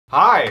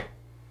Hi!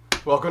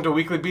 Welcome to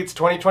Weekly Beats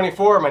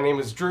 2024. My name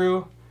is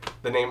Drew.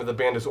 The name of the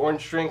band is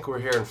Orange Drink. We're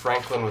here in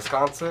Franklin,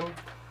 Wisconsin.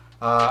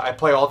 I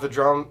play all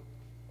the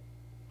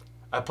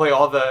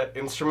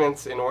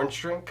instruments in Orange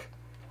Drink,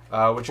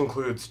 which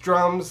includes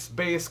drums,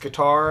 bass,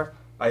 guitar.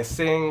 I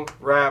sing,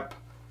 rap,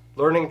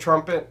 learning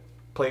trumpet,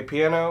 play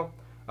piano.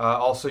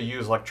 Also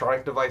use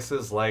electronic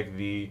devices like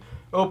the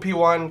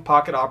OP1,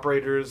 pocket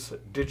operators,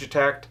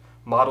 Digitact,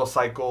 model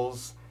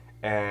cycles,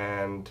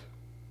 and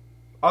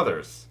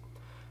others.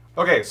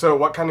 Okay, so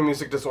what kind of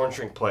music does Orange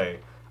Drink play?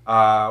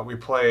 We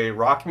play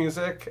rock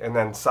music, and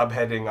then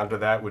subheading under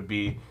that would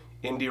be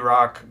indie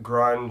rock,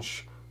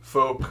 grunge,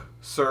 folk,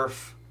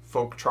 surf,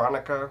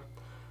 folktronica.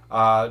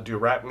 Do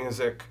rap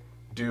music,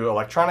 do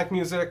electronic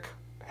music,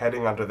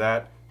 heading under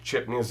that,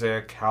 chip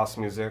music, house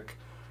music.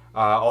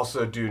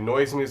 Also do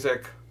noise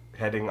music,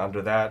 heading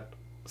under that,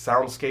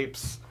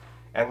 soundscapes.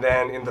 And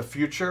then in the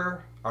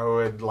future, I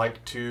would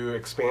like to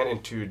expand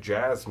into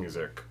jazz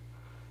music.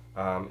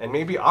 And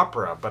maybe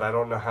opera, but I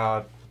don't know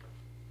how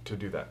to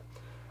do that.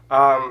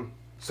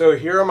 So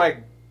here are my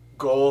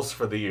goals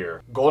for the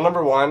year. Goal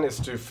number 1 is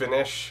to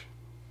finish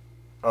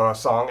a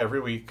song every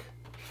week.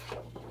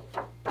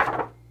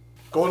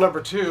 Goal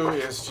number 2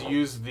 is to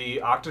use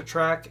the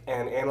Octatrack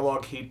and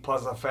analog heat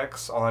plus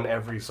effects on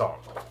every song.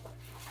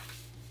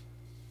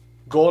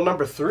 Goal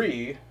number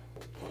 3,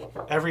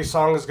 every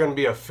song is going to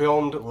be a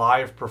filmed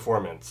live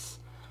performance.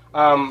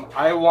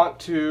 I want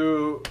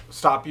to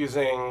stop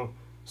using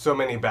so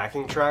many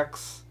backing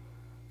tracks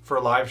for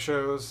live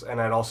shows,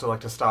 and I'd also like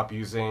to stop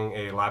using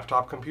a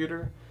laptop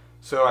computer.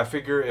 So I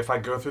figure if I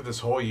go through this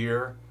whole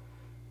year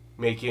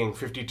making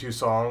 52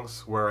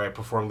 songs where I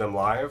perform them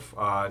live,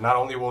 not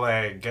only will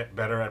I get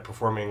better at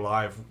performing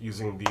live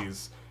using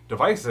these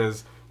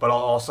devices, but I'll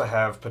also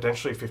have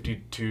potentially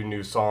 52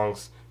 new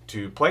songs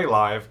to play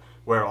live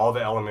where all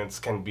the elements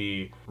can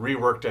be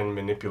reworked and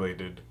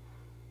manipulated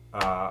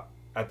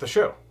at the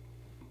show.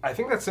 I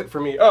think that's it for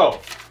me. Oh!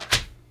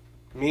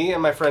 Me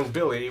and my friend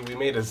Billy, we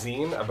made a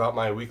zine about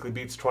my Weekly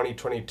Beats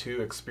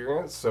 2022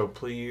 experience, so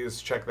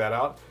please check that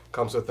out.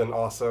 Comes with an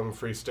awesome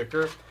free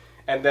sticker.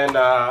 And then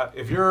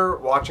if you're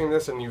watching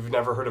this and you've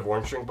never heard of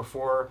Orange Drink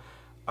before,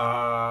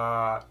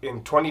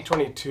 in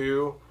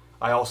 2022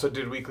 I also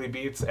did Weekly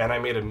Beats, and I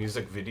made a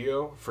music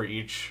video for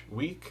each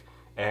week,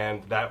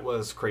 and that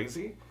was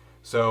crazy.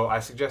 So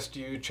I suggest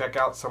you check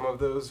out some of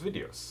those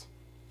videos.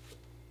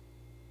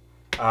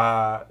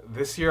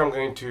 This year I'm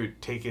going to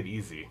take it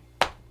easy.